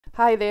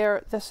Hi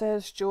there, this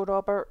is Jo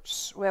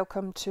Roberts.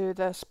 Welcome to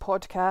this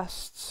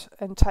podcast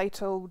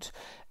entitled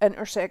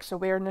Intersex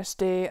Awareness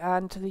Day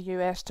and the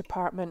US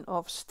Department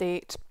of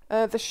State.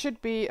 This should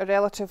be a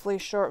relatively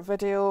short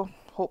video,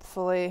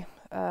 hopefully.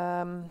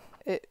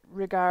 It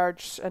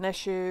regards an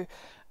issue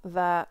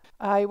that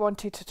I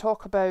wanted to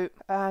talk about,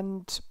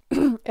 and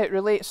it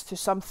relates to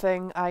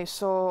something I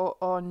saw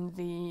on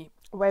the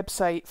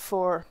website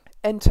for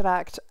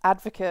Interact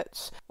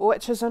Advocates,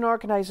 which is an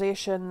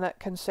organisation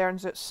that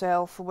concerns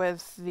itself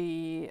with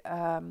the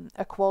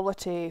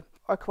equality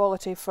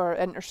for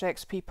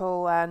intersex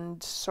people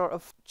and sort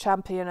of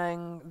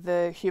championing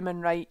the human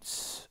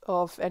rights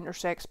of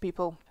intersex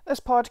people. This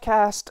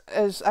podcast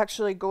is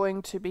actually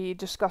going to be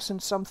discussing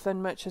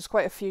something which is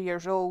quite a few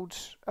years old,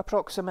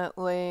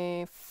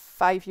 approximately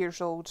 5 years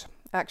old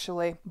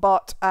actually,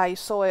 but I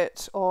saw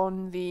it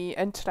on the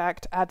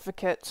Interact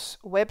Advocates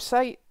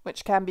website,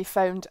 which can be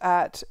found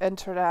at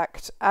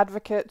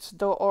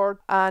interactadvocates.org,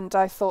 and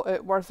I thought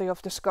it worthy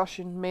of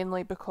discussion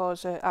mainly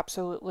because it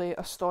absolutely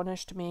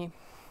astonished me.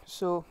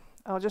 So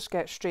I'll just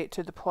get straight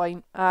to the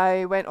point.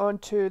 I went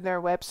onto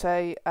their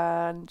website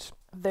and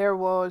there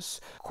was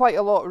quite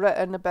a lot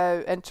written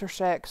about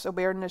Intersex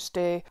Awareness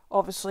Day.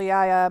 Obviously,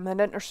 I am an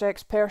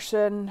intersex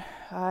person.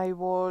 I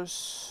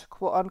was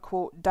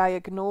quote-unquote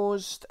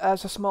diagnosed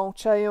as a small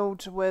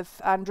child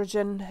with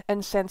androgen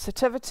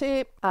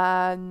insensitivity,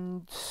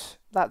 and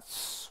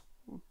that's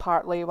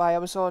partly why I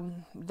was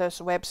on this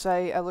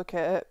website. I look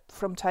at it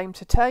from time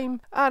to time,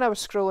 and I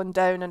was scrolling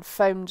down and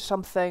found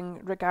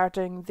something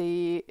regarding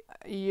the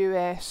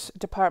US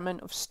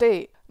Department of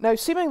State. Now,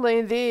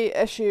 seemingly they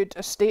issued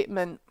a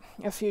statement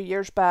a few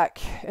years back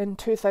in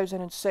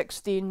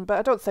 2016, but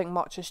I don't think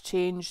much has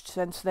changed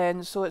since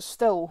then, so it's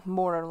still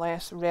more or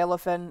less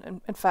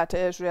relevant. In fact, it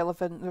is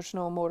relevant. There's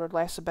no more or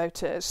less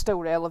about it. It's still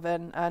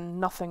relevant, and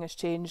nothing has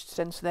changed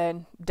since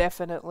then,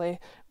 definitely,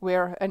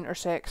 where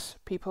intersex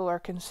people are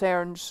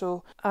concerned,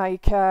 so I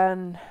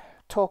can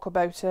talk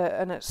about it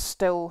and it's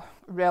still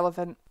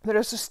relevant. There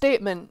is a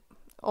statement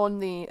on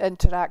the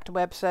Interact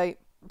website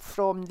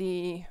from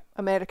the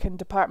American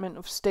Department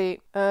of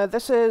State.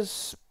 This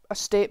is a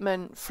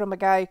statement from a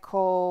guy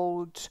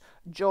called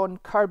John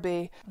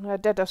Kirby. I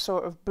did a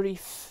sort of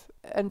brief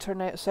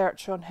internet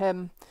search on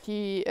him.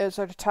 He is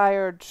a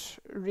retired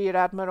Rear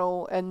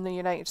Admiral in the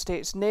United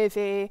States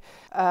Navy.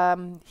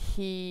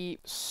 He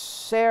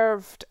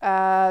served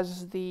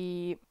as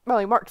he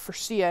worked for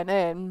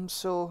CNN,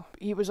 so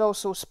he was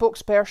also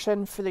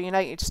spokesperson for the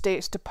United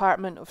States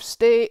Department of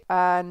State,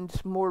 and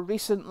more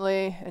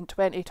recently, in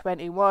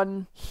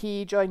 2021,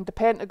 he joined the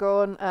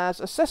Pentagon as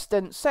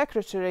Assistant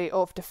Secretary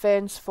of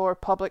Defense for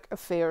Public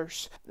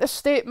Affairs. This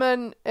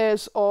statement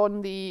is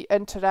on the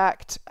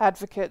Interact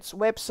Advocates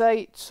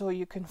website, so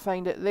you can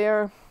find it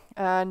there.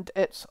 And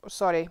a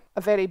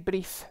very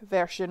brief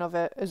version of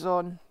it is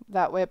on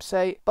that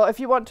website. But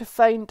if you want to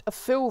find a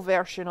full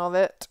version of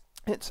it,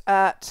 it's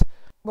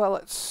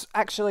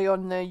actually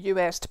on the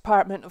US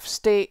Department of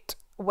State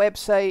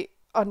website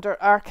under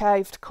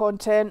archived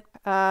content.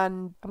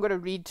 And I'm going to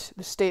read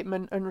the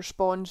statement and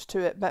respond to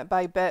it bit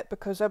by bit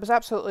because I was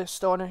absolutely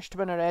astonished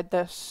when I read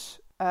this.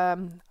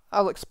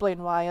 I'll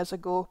explain why as I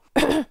go.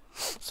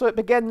 So it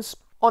begins: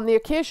 on the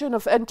occasion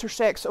of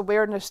Intersex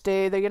Awareness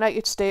Day, the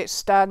United States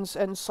stands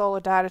in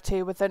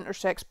solidarity with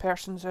intersex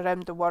persons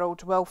around the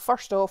world. Well,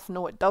 first off,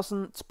 no it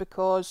doesn't,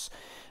 because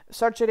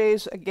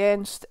surgeries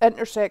against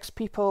intersex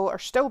people are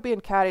still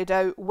being carried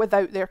out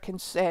without their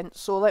consent.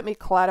 So let me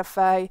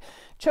clarify.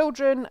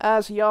 Children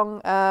as young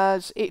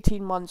as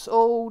 18 months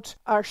old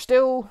are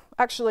still,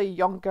 actually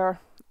younger,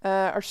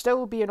 are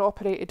still being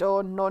operated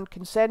on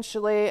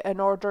non-consensually in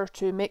order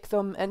to make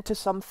them into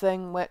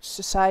something which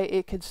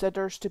society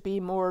considers to be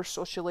more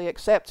socially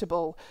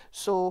acceptable.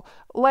 So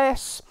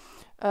less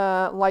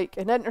like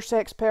an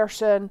intersex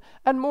person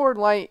and more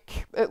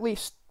like, at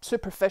least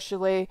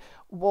superficially,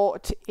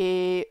 what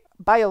a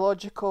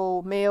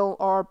biological male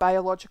or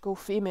biological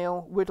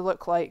female would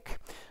look like.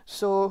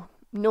 So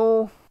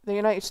no, the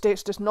United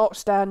States does not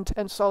stand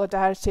in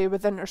solidarity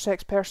with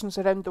intersex persons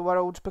around the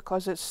world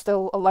because it's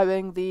still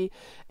allowing the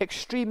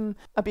extreme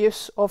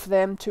abuse of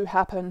them to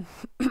happen.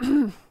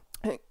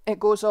 It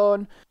goes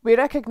on: we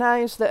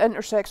recognise that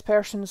intersex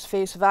persons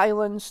face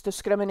violence,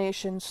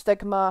 discrimination,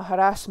 stigma,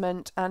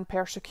 harassment and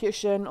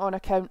persecution on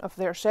account of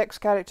their sex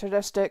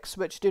characteristics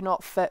which do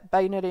not fit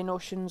binary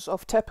notions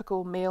of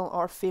typical male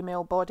or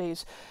female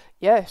bodies.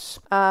 Yes,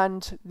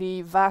 and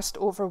the vast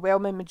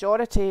overwhelming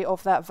majority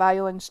of that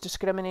violence,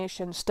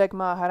 discrimination,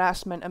 stigma,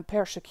 harassment and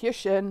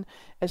persecution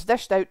is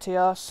dished out to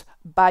us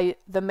by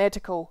the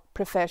medical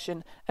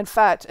profession. In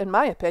fact, in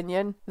my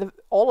opinion,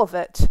 all of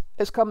it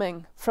is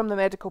coming from the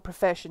medical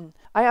profession.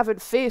 I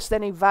haven't faced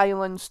any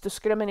violence,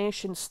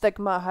 discrimination,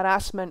 stigma,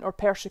 harassment or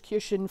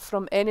persecution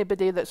from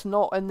anybody that's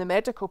not in the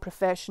medical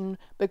profession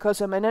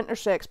because I'm an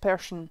intersex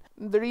person.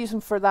 The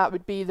reason for that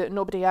would be that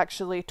nobody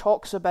actually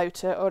talks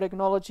about it or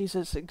acknowledges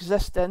its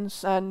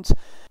existence, and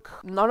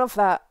none of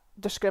that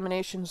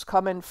discrimination's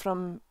coming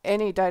from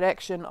any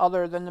direction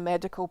other than the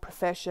medical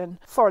profession,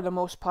 for the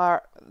most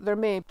part.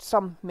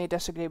 Some may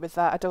disagree with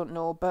that, I don't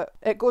know, but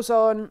it goes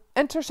on.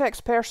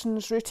 Intersex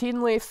persons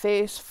routinely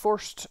face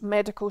forced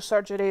medical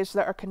surgeries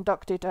that are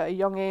conducted at a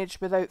young age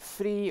without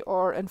free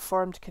or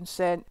informed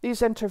consent.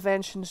 These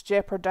interventions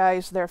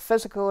jeopardise their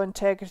physical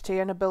integrity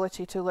and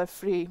ability to live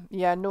free.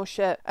 Yeah, no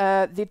shit.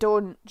 They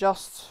don't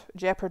just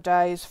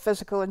jeopardise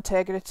physical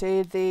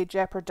integrity, they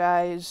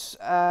jeopardise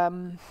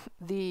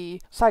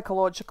the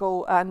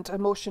psychological and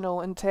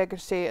emotional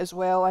integrity as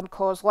well, and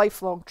cause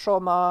lifelong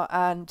trauma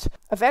and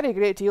a very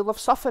great deal of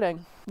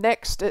suffering.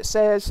 Next, it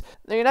says,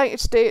 the United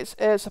States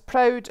is a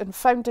proud and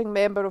founding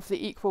member of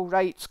the Equal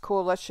Rights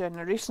Coalition,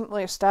 a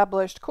recently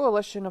established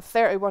coalition of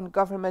 31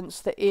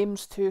 governments that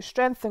aims to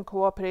strengthen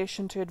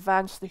cooperation to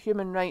advance the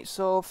human rights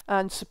of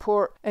and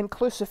support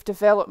inclusive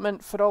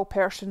development for all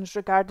persons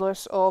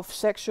regardless of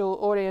sexual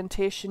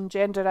orientation,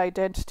 gender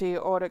identity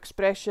or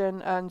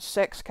expression, and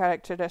sex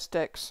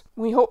characteristics.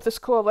 We hope this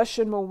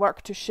coalition will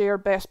work to share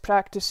best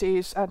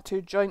practices and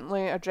to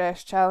jointly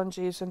address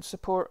challenges in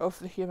support of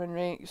the human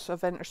rights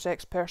of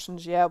intersex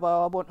persons. Yeah,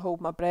 well, I won't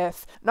hold my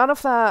breath. None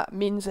of that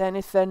means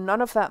anything.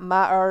 None of that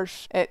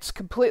matters. It's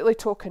completely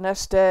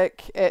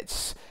tokenistic.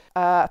 It's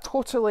a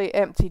totally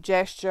empty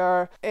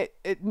gesture.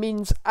 It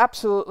means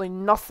absolutely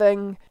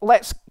nothing.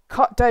 Let's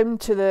cut down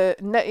to the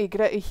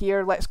nitty-gritty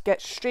here. Let's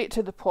get straight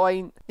to the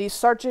point. These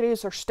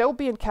surgeries are still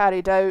being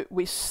carried out.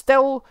 We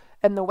still,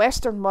 in the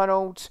Western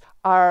world,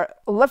 are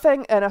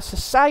living in a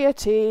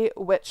society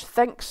which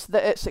thinks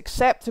that it's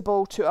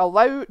acceptable to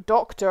allow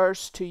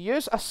doctors to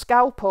use a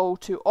scalpel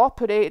to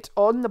operate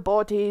on the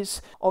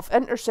bodies of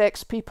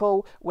intersex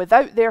people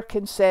without their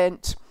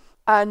consent.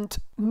 And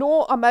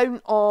no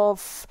amount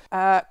of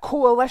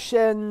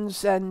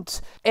coalitions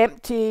and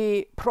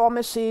empty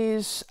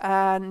promises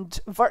and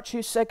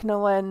virtue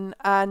signalling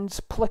and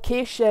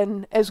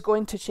placation is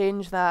going to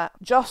change that.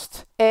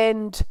 Just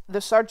end the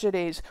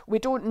surgeries. We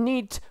don't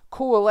need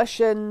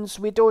coalitions.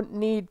 We don't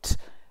need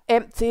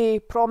empty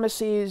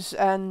promises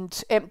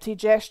and empty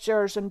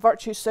gestures and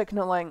virtue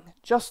signalling.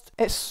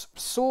 It's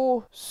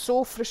so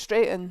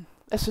frustrating.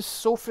 This is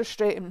so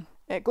frustrating.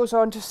 It goes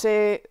on to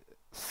say,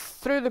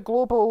 through the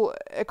Global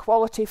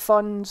Equality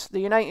Fund, the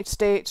United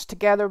States,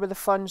 together with the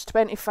fund's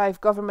 25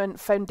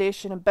 government,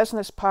 foundation and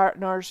business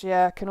partners,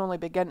 yeah, I can only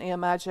begin to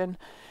imagine,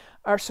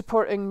 are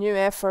supporting new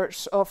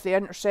efforts of the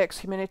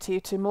intersex community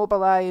to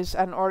mobilise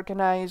and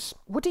organise.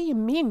 What do you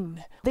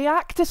mean? They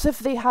act as if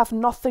they have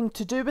nothing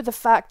to do with the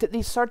fact that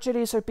these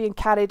surgeries are being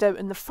carried out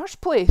in the first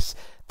place.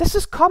 This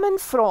is coming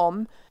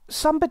from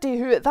somebody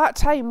who at that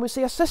time was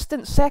the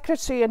Assistant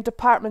Secretary and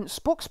Department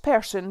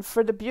spokesperson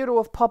for the Bureau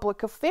of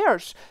Public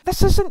Affairs.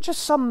 This isn't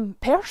just some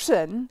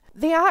person.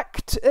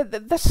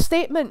 This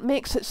statement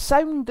makes it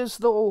sound as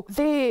though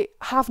they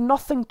have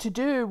nothing to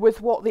do with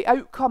what the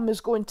outcome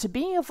is going to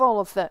be of all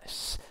of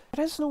this.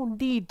 There is no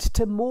need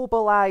to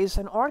mobilise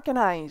and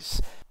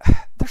organise.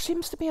 There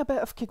seems to be a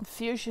bit of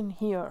confusion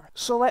here.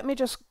 So let me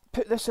just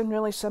put this in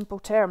really simple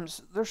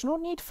terms. There's no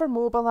need for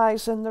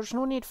mobilising, there's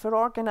no need for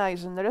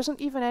organising, there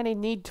isn't even any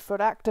need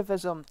for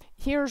activism.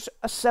 Here's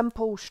a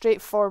simple,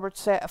 straightforward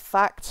set of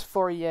facts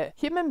for you.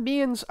 Human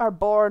beings are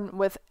born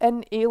with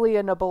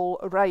inalienable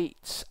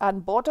rights,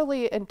 and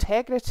bodily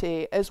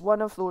integrity is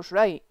one of those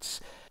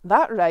rights.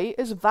 That right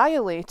is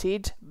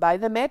violated by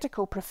the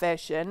medical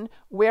profession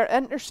where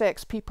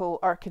intersex people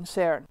are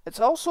concerned. It's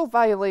also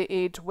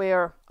violated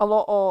where a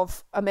lot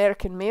of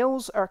American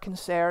males are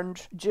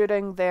concerned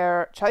during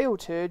their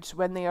childhood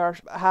when they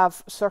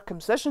have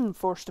circumcision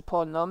forced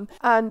upon them,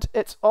 and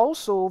it's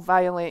also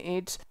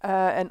violated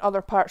in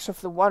other parts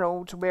of the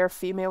world where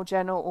female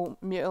genital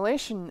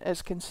mutilation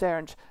is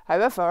concerned.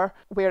 However,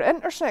 where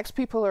intersex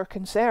people are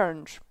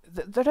concerned,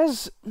 there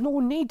is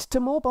no need to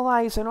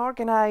mobilise and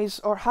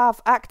organise or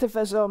have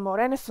activism or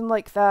anything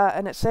like that.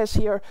 And it says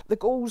here, the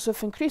goals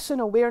of increasing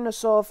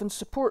awareness of and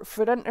support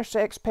for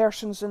intersex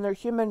persons and their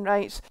human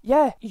rights.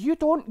 Yeah, you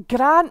don't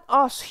grant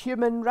us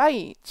human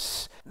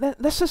rights.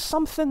 This is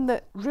something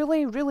that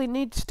really, really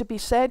needs to be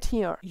said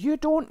here. You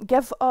don't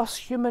give us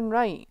human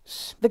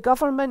rights. The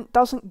government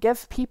doesn't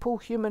give people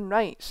human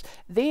rights.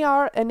 They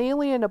are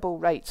inalienable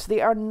rights.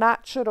 They are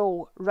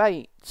natural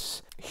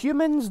rights.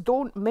 Humans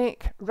don't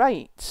make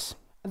rights.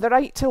 The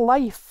right to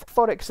life,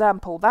 for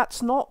example,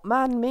 that's not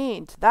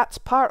man-made. That's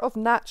part of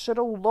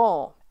natural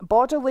law.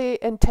 Bodily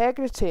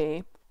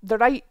integrity, the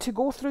right to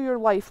go through your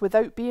life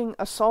without being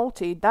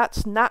assaulted,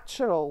 that's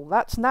natural.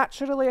 That's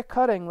naturally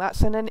occurring.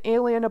 That's an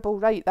inalienable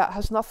right. That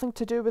has nothing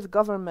to do with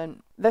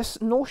government.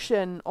 This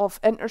notion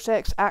of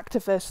intersex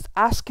activists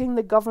asking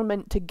the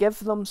government to give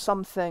them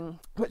something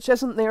which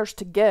isn't theirs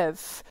to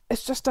give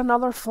is just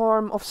another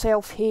form of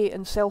self-hate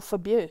and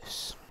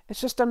self-abuse. It's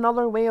just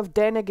another way of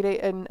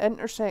denigrating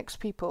intersex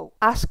people.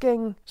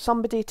 Asking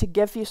somebody to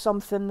give you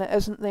something that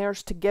isn't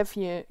theirs to give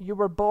you. You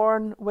were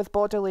born with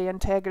bodily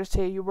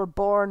integrity. You were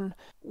born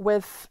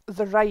with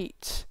the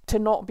right to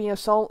not be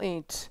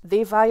assaulted.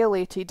 They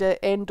violated it,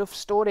 end of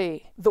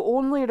story. The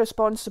only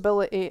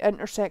responsibility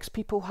intersex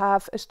people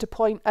have is to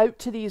point out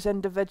to these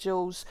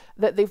individuals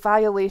that they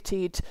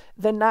violated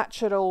the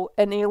natural,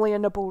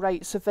 inalienable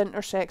rights of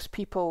intersex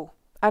people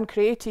and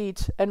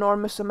created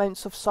enormous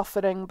amounts of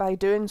suffering by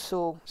doing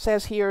so. It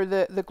says here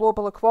that the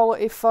Global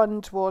Equality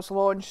Fund was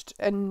launched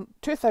in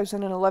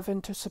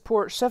 2011 to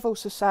support civil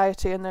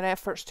society in their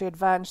efforts to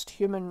advance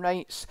human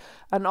rights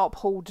and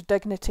uphold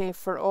dignity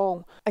for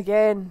all.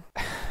 Again,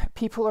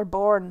 people are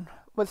born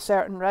with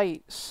certain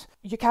rights.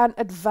 You can't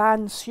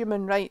advance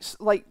human rights.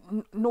 Like,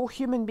 no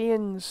human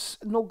beings,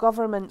 no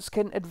governments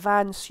can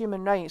advance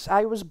human rights.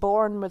 I was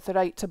born with the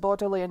right to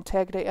bodily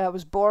integrity. I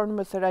was born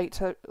with the right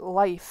to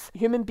life.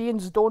 Human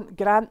beings don't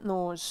grant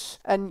those.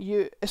 And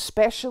you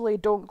especially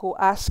don't go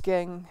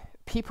asking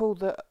people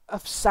that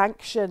have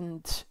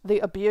sanctioned the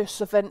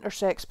abuse of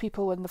intersex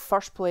people in the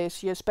first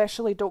place. You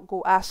especially don't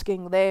go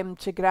asking them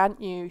to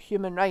grant you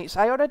human rights.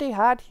 I already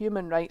had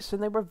human rights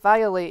and they were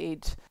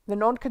violated. The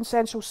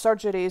non-consensual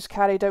surgeries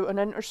carried out on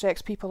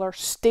intersex people are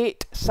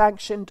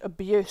state-sanctioned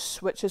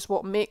abuse, which is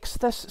what makes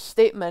this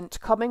statement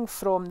coming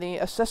from the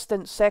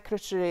Assistant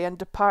Secretary and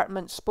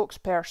Department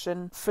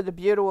spokesperson for the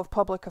Bureau of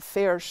Public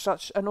Affairs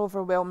such an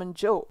overwhelming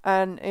joke.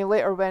 And he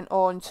later went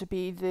on to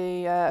be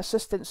the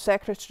Assistant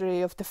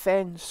Secretary of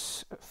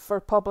Defence for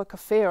Public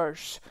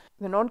Affairs.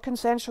 The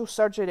non-consensual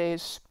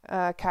surgeries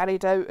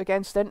carried out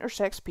against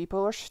intersex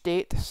people are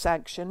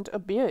state-sanctioned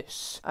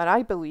abuse. And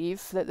I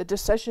believe that the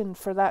decision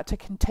for that to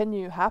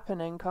continue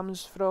happening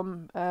comes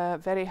from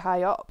very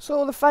high up.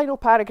 So the final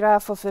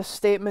paragraph of this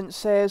statement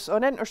says,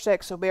 on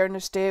Intersex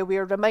Awareness Day, we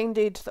are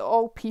reminded that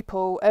all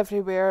people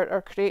everywhere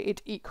are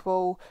created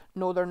equal.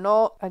 No, they're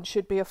not, and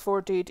should be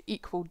afforded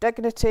equal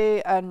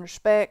dignity and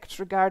respect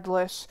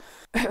regardless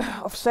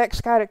of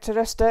sex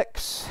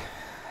characteristics.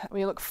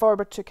 We look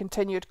forward to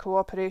continued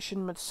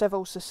cooperation with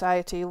civil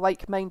society,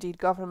 like-minded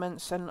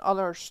governments and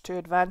others to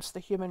advance the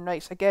human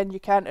rights. Again, you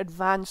can't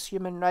advance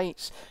human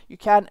rights. You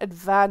can't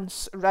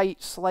advance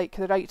rights like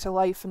the right to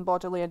life and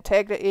bodily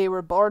integrity.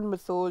 We're born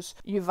with those.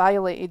 You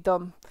violated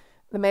them.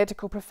 The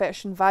medical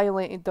profession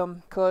violated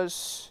them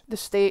because the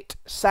state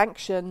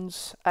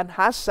sanctions and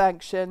has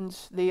sanctioned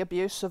the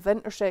abuse of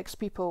intersex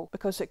people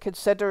because it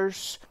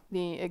considers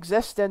the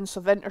existence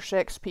of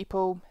intersex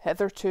people,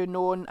 hitherto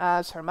known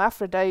as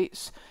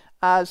hermaphrodites,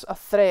 as a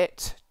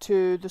threat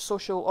to the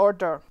social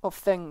order of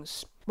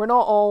things. We're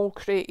not all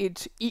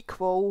created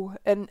equal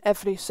in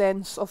every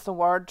sense of the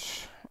word.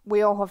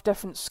 We all have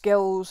different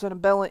skills and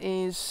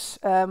abilities.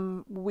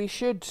 We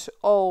should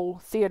all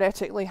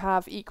theoretically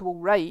have equal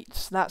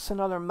rights. That's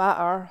another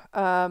matter.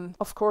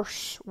 Of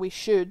course, we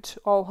should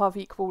all have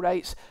equal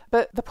rights.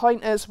 But the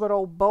point is, we're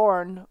all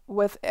born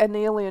with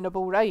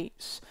inalienable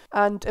rights.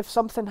 And if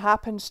something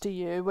happens to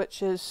you,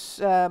 which is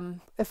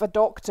if a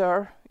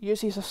doctor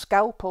uses a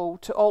scalpel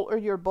to alter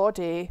your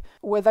body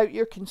without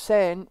your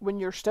consent when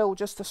you're still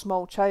just a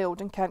small child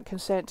and can't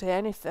consent to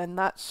anything,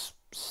 that's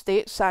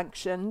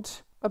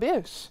state-sanctioned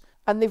abuse,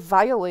 and they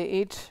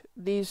violated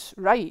these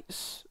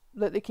rights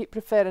that they keep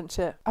referring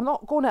to. I'm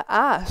not going to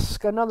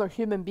ask another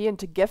human being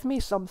to give me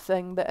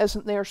something that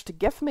isn't theirs to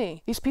give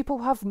me. These people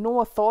have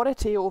no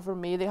authority over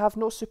me. They have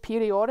no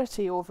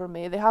superiority over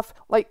me. They have,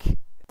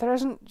 there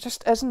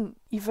isn't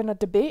even a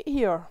debate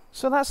here.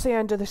 So that's the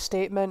end of the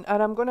statement,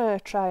 and I'm going to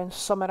try and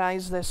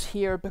summarise this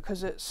here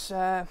because it's,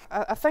 I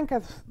think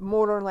I've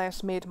more or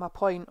less made my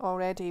point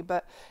already,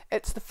 but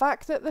it's the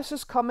fact that this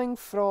is coming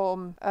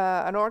from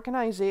an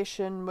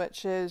organisation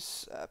which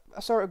is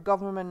a sort of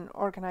government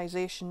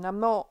organisation. I'm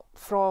not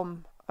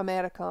from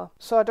America,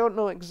 so I don't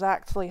know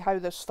exactly how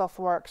this stuff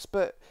works,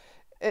 but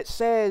it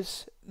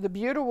says the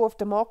Bureau of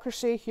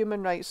Democracy,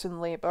 Human Rights and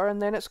Labour, and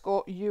then it's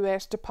got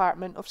US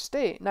Department of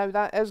State. Now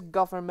that is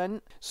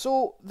government.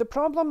 So the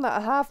problem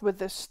that I have with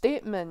this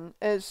statement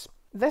is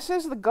this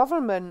is the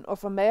government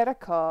of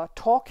America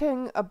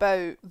talking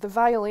about the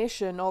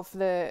violation of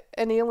the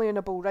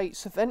inalienable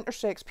rights of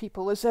intersex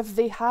people as if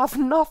they have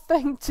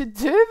nothing to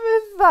do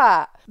with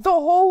that. The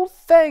whole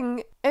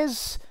thing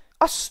is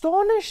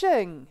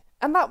astonishing.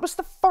 And that was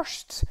the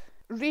first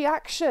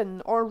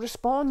reaction or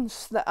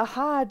response that I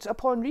had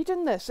upon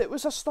reading this. It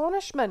was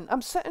astonishment.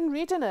 I'm sitting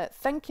reading it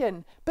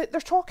thinking, but they're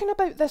talking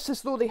about this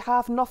as though they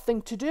have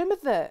nothing to do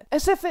with it,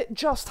 as if it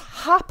just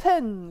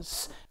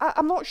happens.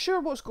 I'm not sure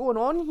what's going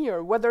on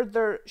here, whether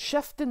they're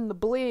shifting the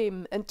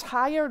blame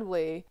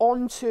entirely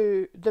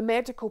onto the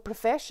medical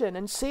profession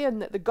and saying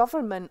that the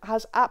government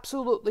has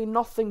absolutely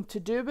nothing to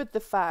do with the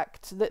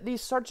fact that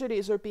these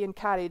surgeries are being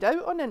carried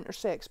out on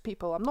intersex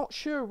people. I'm not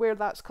sure where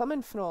that's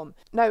coming from.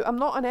 Now, I'm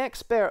not an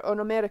expert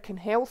on American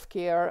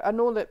healthcare. I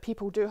know that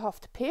people do have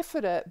to pay for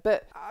it,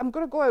 but I'm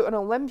going to go out on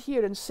a limb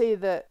here and say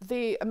that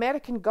the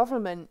American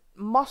government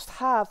must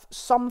have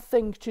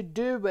something to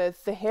do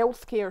with the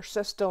healthcare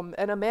system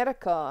in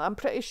America. I'm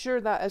pretty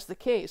sure that is the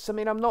case. I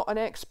mean, I'm not an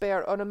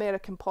expert on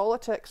American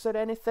politics or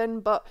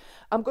anything, but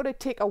I'm going to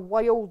take a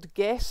wild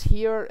guess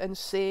here and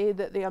say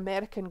that the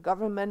American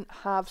government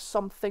have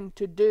something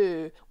to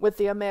do with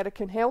the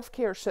American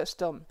healthcare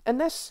system. And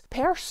this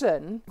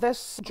person,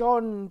 this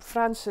John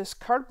Francis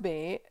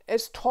Kirby,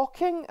 is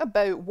talking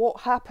about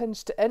what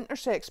happens to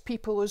intersex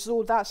people as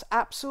though that's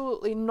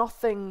absolutely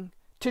nothing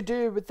to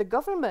do with the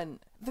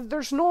government.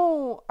 There's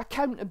no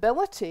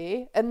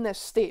accountability in this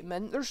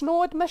statement. There's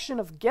no admission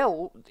of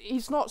guilt.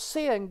 He's not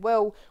saying,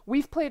 well,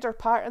 we've played our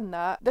part in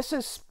that. This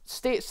is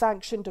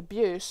state-sanctioned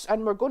abuse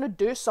and we're going to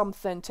do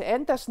something to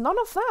end this. None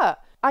of that.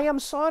 I am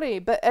sorry,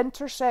 but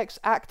intersex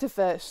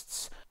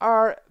activists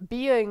are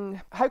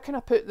being, how can I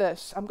put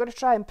this? I'm going to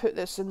try and put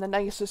this in the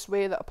nicest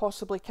way that I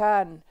possibly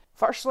can.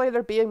 Firstly,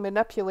 they're being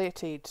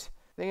manipulated.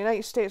 The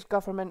United States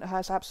government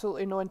has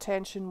absolutely no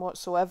intention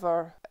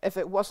whatsoever, if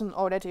it wasn't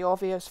already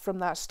obvious from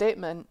that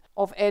statement,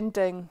 of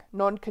ending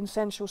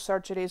non-consensual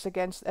surgeries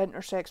against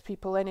intersex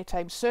people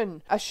anytime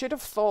soon. I should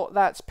have thought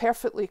that's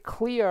perfectly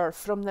clear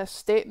from this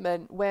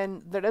statement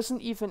when there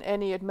isn't even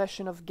any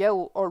admission of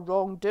guilt or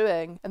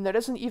wrongdoing, and there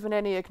isn't even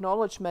any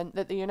acknowledgement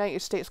that the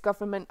United States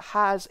government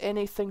has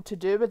anything to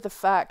do with the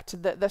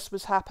fact that this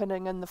was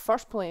happening in the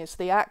first place.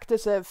 They act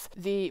as if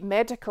the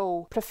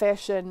medical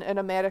profession in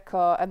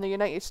America and the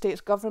United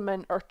States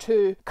government are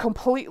two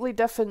completely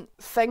different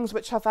things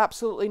which have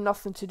absolutely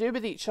nothing to do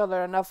with each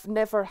other and have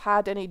never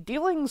had any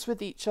dealings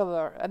with each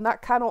other, and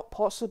that cannot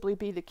possibly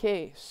be the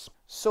case.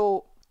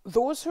 So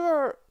those who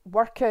are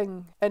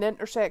working in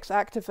intersex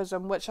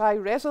activism, which I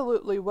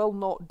resolutely will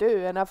not do,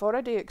 and I've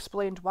already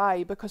explained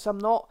why, because I'm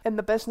not in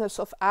the business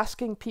of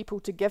asking people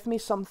to give me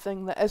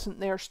something that isn't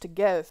theirs to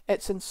give.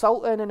 It's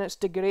insulting and it's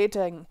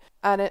degrading,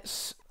 and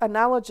it's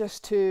analogous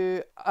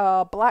to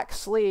a black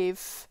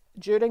slave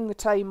during the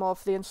time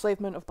of the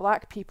enslavement of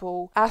black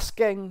people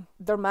asking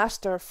their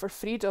master for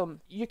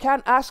freedom. You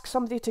can't ask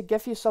somebody to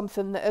give you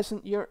something that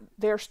isn't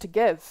theirs to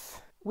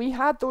give. We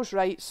had those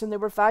rights and they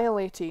were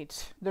violated.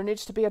 There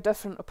needs to be a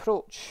different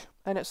approach,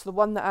 and it's the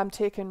one that I'm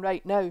taking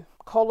right now.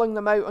 Calling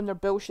them out on their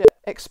bullshit,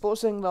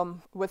 exposing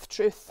them with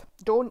truth.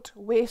 Don't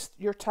waste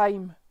your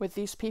time with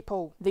these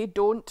people. They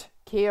don't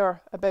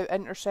care about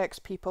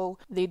intersex people.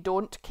 They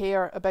don't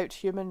care about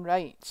human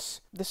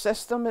rights. The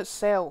system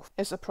itself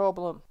is a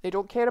problem. They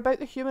don't care about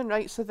the human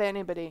rights of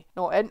anybody.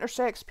 Not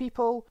intersex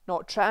people,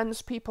 not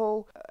trans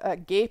people,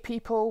 gay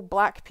people,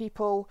 black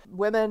people,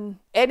 women,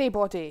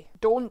 anybody.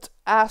 Don't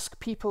ask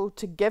people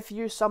to give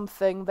you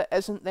something that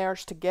isn't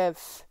theirs to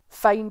give.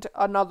 Find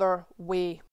another way.